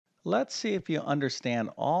Let's see if you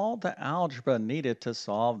understand all the algebra needed to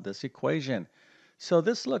solve this equation. So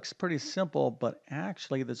this looks pretty simple, but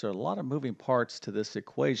actually there's a lot of moving parts to this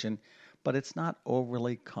equation, but it's not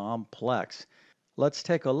overly complex. Let's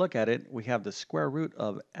take a look at it. We have the square root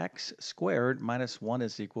of x squared minus 1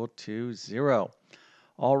 is equal to 0.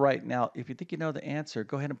 All right, now if you think you know the answer,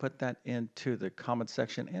 go ahead and put that into the comment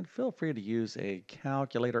section and feel free to use a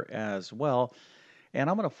calculator as well. And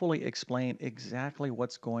I'm going to fully explain exactly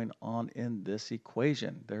what's going on in this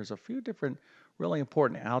equation. There's a few different really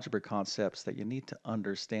important algebra concepts that you need to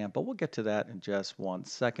understand, but we'll get to that in just one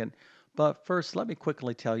second. But first, let me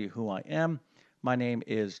quickly tell you who I am. My name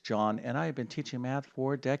is John, and I have been teaching math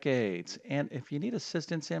for decades. And if you need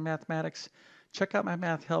assistance in mathematics, check out my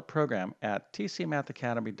math help program at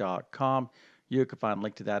tcmathacademy.com. You can find a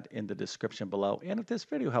link to that in the description below. And if this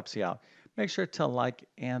video helps you out, make sure to like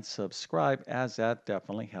and subscribe, as that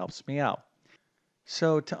definitely helps me out.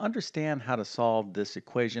 So to understand how to solve this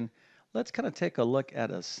equation, let's kind of take a look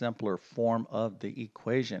at a simpler form of the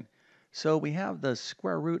equation. So we have the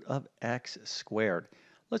square root of x squared.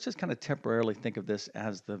 Let's just kind of temporarily think of this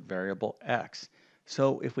as the variable x.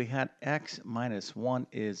 So if we had x minus 1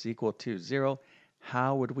 is equal to 0,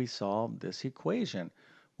 how would we solve this equation?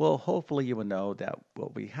 Well, hopefully you will know that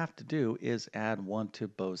what we have to do is add 1 to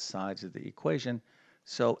both sides of the equation.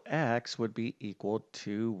 So x would be equal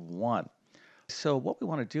to 1. So what we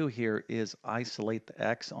want to do here is isolate the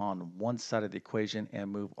x on one side of the equation and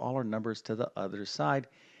move all our numbers to the other side.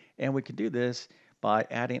 And we can do this by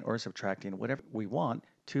adding or subtracting whatever we want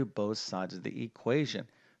to both sides of the equation.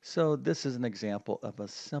 So this is an example of a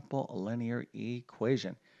simple linear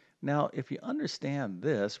equation. Now, if you understand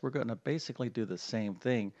this, we're going to basically do the same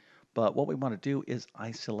thing, but what we want to do is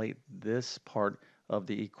isolate this part of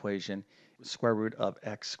the equation, square root of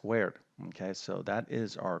x squared. Okay, so that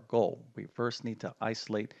is our goal. We first need to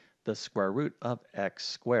isolate the square root of x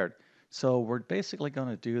squared. So we're basically going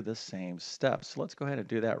to do the same steps. So let's go ahead and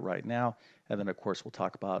do that right now. And then of course we'll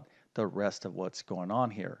talk about the rest of what's going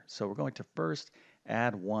on here. So we're going to first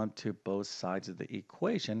add 1 to both sides of the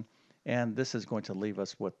equation. And this is going to leave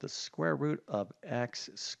us with the square root of x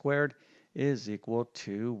squared is equal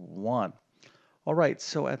to 1. All right,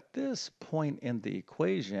 so at this point in the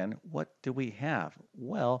equation, what do we have?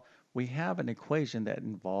 Well, we have an equation that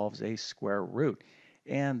involves a square root.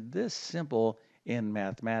 And this symbol in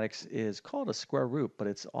mathematics is called a square root, but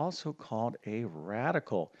it's also called a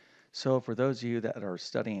radical. So for those of you that are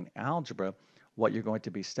studying algebra, what you're going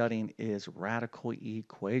to be studying is radical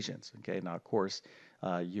equations. Okay, now of course,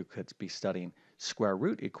 you could be studying square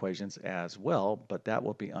root equations as well, but that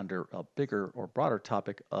will be under a bigger or broader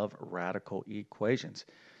topic of radical equations.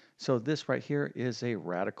 So this right here is a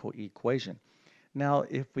radical equation. Now,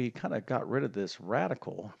 if we kind of got rid of this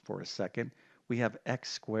radical for a second, we have x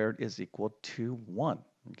squared is equal to 1.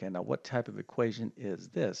 Okay, now what type of equation is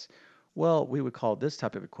this? Well, we would call this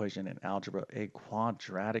type of equation in algebra a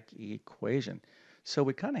quadratic equation. So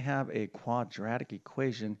we kind of have a quadratic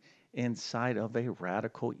equation inside of a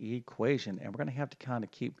radical equation, and we're going to have to kind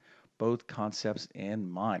of keep both concepts in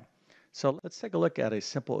mind. So let's take a look at a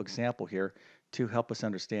simple example here to help us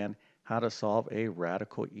understand how to solve a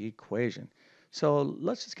radical equation. So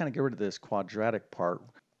let's just kind of get rid of this quadratic part,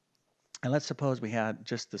 and let's suppose we had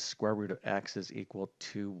just the square root of x is equal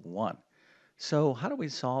to 1. So how do we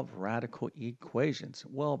solve radical equations?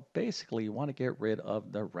 Well, basically you want to get rid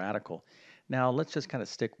of the radical. Now let's just kind of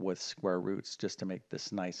stick with square roots just to make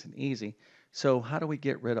this nice and easy. So how do we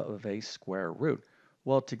get rid of a square root?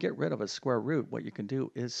 Well, to get rid of a square root, what you can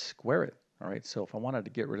do is square it. All right, so if I wanted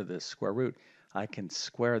to get rid of this square root, I can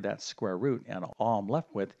square that square root, and all I'm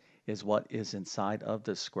left with is what is inside of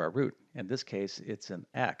the square root. In this case, it's an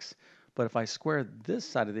x. But if I square this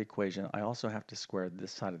side of the equation, I also have to square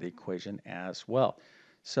this side of the equation as well.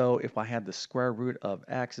 So if I had the square root of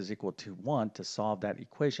x is equal to 1 to solve that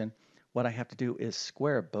equation, what I have to do is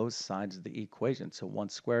square both sides of the equation. So 1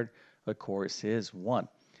 squared, of course, is 1.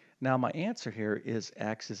 Now my answer here is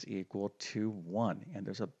x is equal to 1. And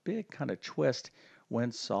there's a big kind of twist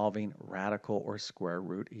when solving radical or square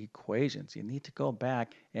root equations. You need to go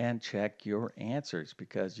back and check your answers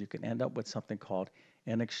because you can end up with something called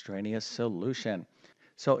an extraneous solution.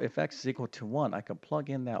 So if x is equal to 1, I can plug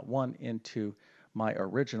in that 1 into my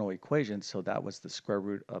original equation. So that was the square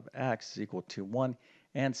root of x is equal to 1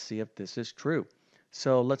 and see if this is true.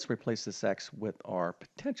 So let's replace this x with our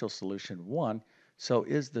potential solution 1. So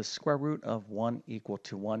is the square root of 1 equal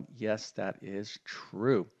to 1? Yes, that is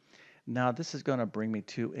true. Now this is going to bring me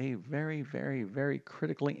to a very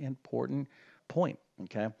critically important point,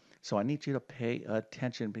 okay? So I need you to pay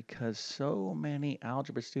attention because so many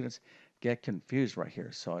algebra students get confused right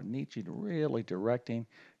here. So I need you to really directing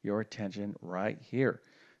your attention right here.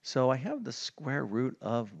 So I have the square root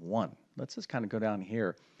of 1. Let's just kind of go down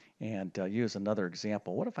here and use another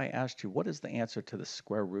example. What if I asked you, what is the answer to the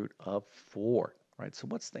square root of 4? Right, so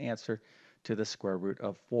what's the answer to the square root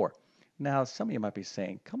of 4? Now, some of you might be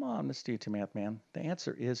saying, come on, Mr. YouTube Math Man, the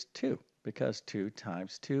answer is 2 because 2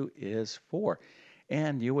 times 2 is 4.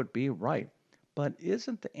 And you would be right. But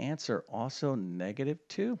isn't the answer also negative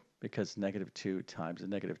 2? Because negative 2 times a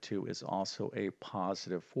negative 2 is also a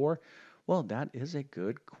positive 4. Well, that is a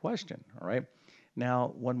good question, all right?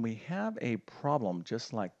 Now, when we have a problem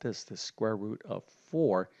just like this, the square root of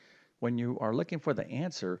 4, when you are looking for the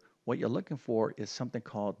answer, what you're looking for is something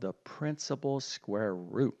called the principal square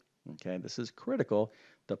root. Okay, this is critical.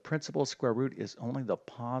 The principal square root is only the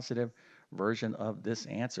positive version of this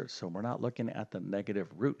answer. So we're not looking at the negative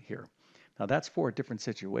root here. Now that's for a different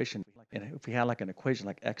situation. And if we had like an equation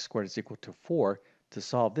like x squared is equal to 4, to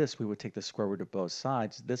solve this, we would take the square root of both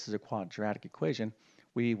sides. This is a quadratic equation.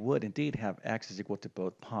 We would indeed have x is equal to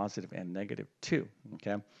both positive and negative 2,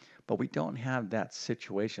 okay? But we don't have that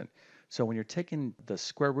situation. So when you're taking the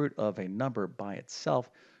square root of a number by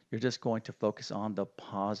itself, you're just going to focus on the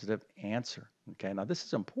positive answer. Okay, now this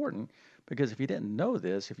is important because if you didn't know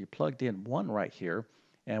this, if you plugged in 1 right here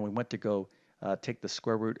and we went to go take the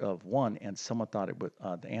square root of 1 and someone thought it would,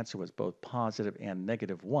 the answer was both positive and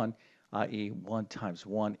negative 1, i.e. 1 times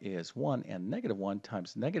 1 is 1 and negative 1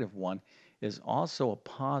 times negative 1 is also a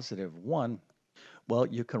positive 1, well,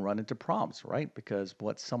 you can run into problems, right? Because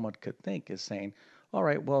what someone could think is saying, all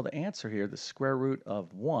right, well, the answer here, the square root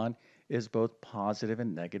of 1 is both positive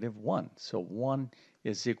and negative 1. So 1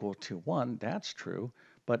 is equal to 1, that's true.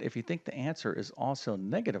 But if you think the answer is also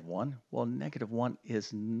negative 1, well, negative 1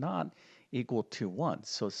 is not equal to 1.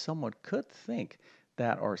 So someone could think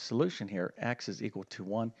that our solution here, x is equal to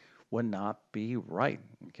 1, would not be right.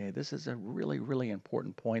 Okay, this is a really, really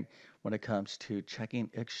important point when it comes to checking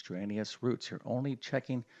extraneous roots. You're only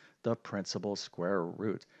checking the principal square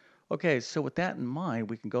root. Okay, so with that in mind,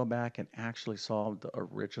 we can go back and actually solve the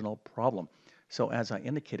original problem. So as I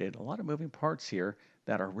indicated, a lot of moving parts here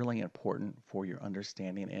that are really important for your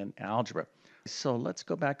understanding in algebra. So let's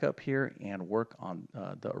go back up here and work on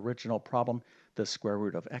the original problem. The square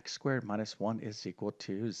root of x squared minus 1 is equal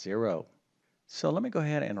to 0. So let me go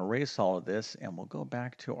ahead and erase all of this and we'll go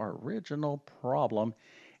back to our original problem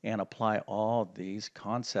and apply all these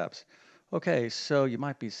concepts. Okay, so you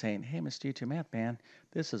might be saying, hey, Mr. YouTube Math Man,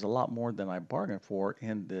 this is a lot more than I bargained for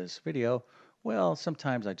in this video. Well,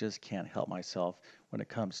 sometimes I just can't help myself when it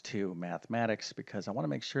comes to mathematics because I want to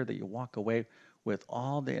make sure that you walk away with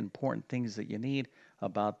all the important things that you need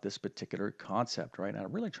about this particular concept, right? And I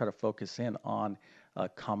really try to focus in on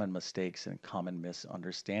common mistakes and common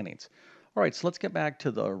misunderstandings. All right, so let's get back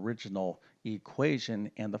to the original equation.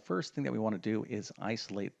 And the first thing that we want to do is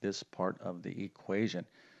isolate this part of the equation.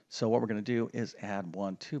 So what we're going to do is add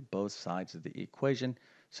 1 to both sides of the equation.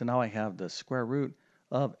 So now I have the square root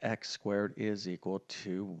of x squared is equal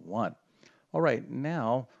to 1. All right,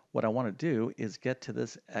 now what I want to do is get to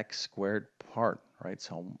this x squared part, right?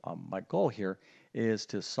 So my goal here is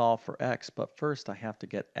to solve for x, but first I have to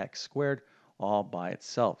get x squared all by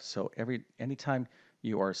itself. So anytime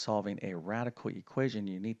you are solving a radical equation,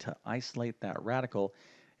 you need to isolate that radical,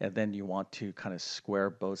 and then you want to kind of square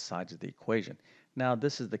both sides of the equation. Now,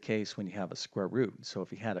 this is the case when you have a square root. So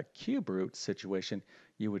if you had a cube root situation,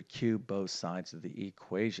 you would cube both sides of the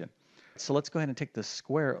equation. So let's go ahead and take the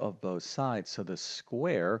square of both sides. So the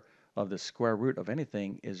square of the square root of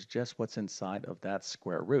anything is just what's inside of that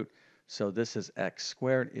square root. So this is x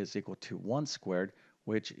squared is equal to 1 squared,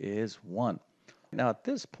 which is 1. Now at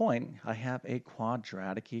this point, I have a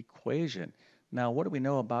quadratic equation. Now what do we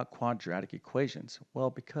know about quadratic equations? Well,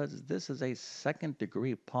 because this is a second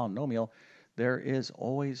degree polynomial, there is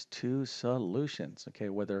always 2 solutions, okay,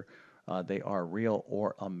 whether they are real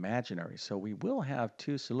or imaginary. So we will have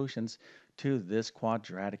 2 solutions to this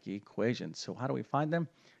quadratic equation. So how do we find them?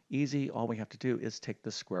 Easy, all we have to do is take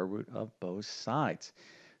the square root of both sides.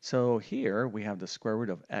 So here we have the square root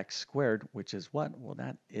of x squared, which is what? Well,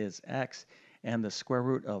 that is x. And the square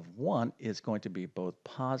root of 1 is going to be both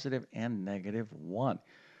positive and negative 1.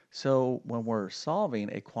 So when we're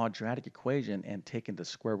solving a quadratic equation and taking the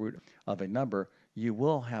square root of a number, you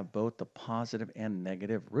will have both the positive and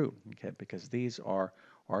negative root, okay, because these are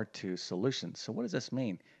our 2 solutions. So what does this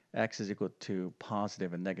mean? X is equal to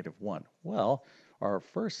positive and negative 1. Well, our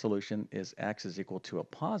first solution is x is equal to a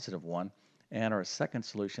positive 1, and our second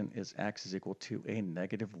solution is x is equal to a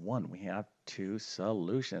negative 1. We have 2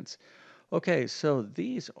 solutions. Okay, so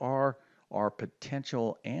these are our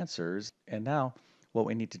potential answers, and now what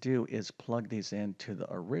we need to do is plug these into the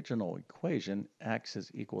original equation, x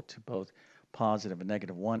is equal to both positive and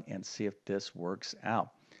negative 1, and see if this works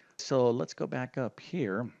out. So let's go back up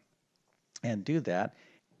here and do that.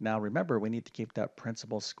 Now remember, we need to keep that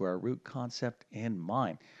principal square root concept in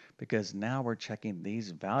mind because now we're checking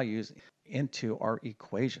these values into our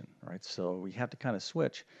equation, right? So we have to kind of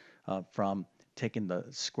switch from taking the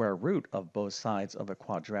square root of both sides of a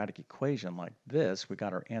quadratic equation like this. We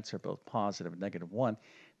got our answer both positive and negative 1.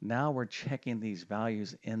 Now we're checking these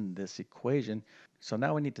values in this equation. So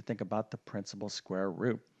now we need to think about the principal square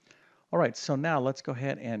root. All right, so now let's go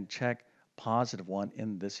ahead and check positive 1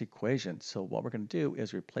 in this equation. So what we're going to do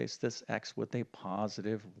is replace this x with a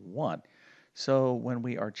positive 1. So when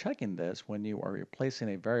we are checking this, when you are replacing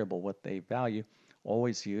a variable with a value,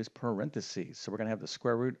 always use parentheses. So we're going to have the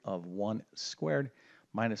square root of 1 squared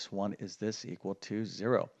minus 1 is this equal to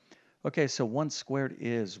 0. Okay, so 1 squared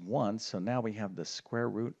is 1. So now we have the square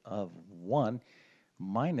root of 1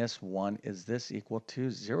 minus 1 is this equal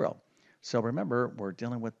to 0. So remember, we're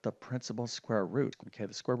dealing with the principal square root. Okay,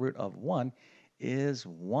 the square root of 1 is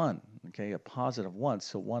 1. Okay, a positive 1.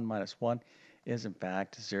 So 1 minus 1 is in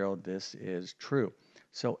fact 0. This is true.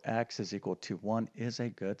 So x is equal to 1 is a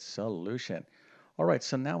good solution. All right,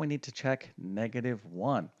 so now we need to check negative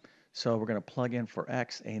 1. So we're going to plug in for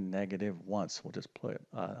x a negative 1. So we'll just put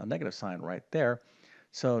a negative sign right there.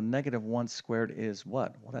 So negative 1 squared is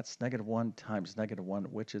what? Well, that's negative 1 times negative 1,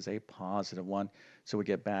 which is a positive 1. So we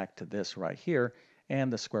get back to this right here.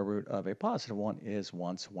 And the square root of a positive 1 is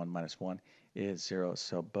 1. So 1 minus 1 is 0.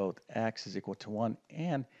 So both x is equal to 1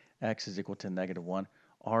 and x is equal to negative 1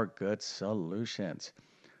 are good solutions.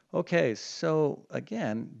 Okay, so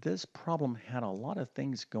again, this problem had a lot of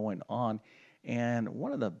things going on. And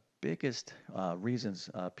one of the biggest reasons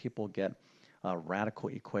people get radical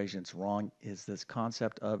equations wrong is this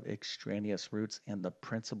concept of extraneous roots and the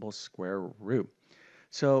principal square root.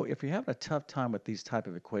 So if you're having a tough time with these type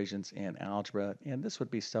of equations in algebra, and this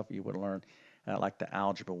would be stuff you would learn at like the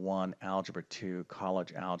Algebra 1, Algebra 2,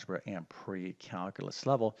 College Algebra, and Pre-Calculus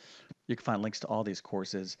level, you can find links to all these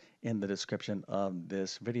courses in the description of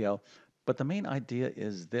this video. But the main idea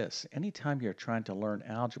is this. Anytime you're trying to learn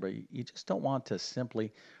algebra, you just don't want to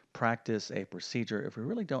simply practice a procedure if we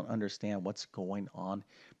really don't understand what's going on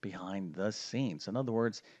behind the scenes. In other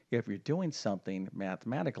words, if you're doing something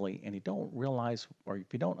mathematically and you don't realize or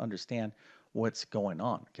if you don't understand what's going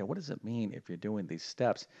on, okay, what does it mean if you're doing these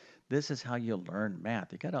steps? This is how you learn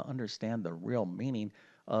math. You got to understand the real meaning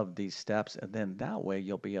of these steps, and then that way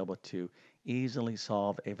you'll be able to easily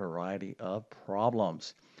solve a variety of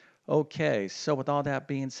problems. Okay, so with all that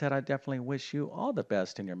being said, I definitely wish you all the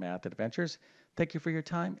best in your math adventures. Thank you for your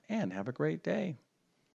time and have a great day.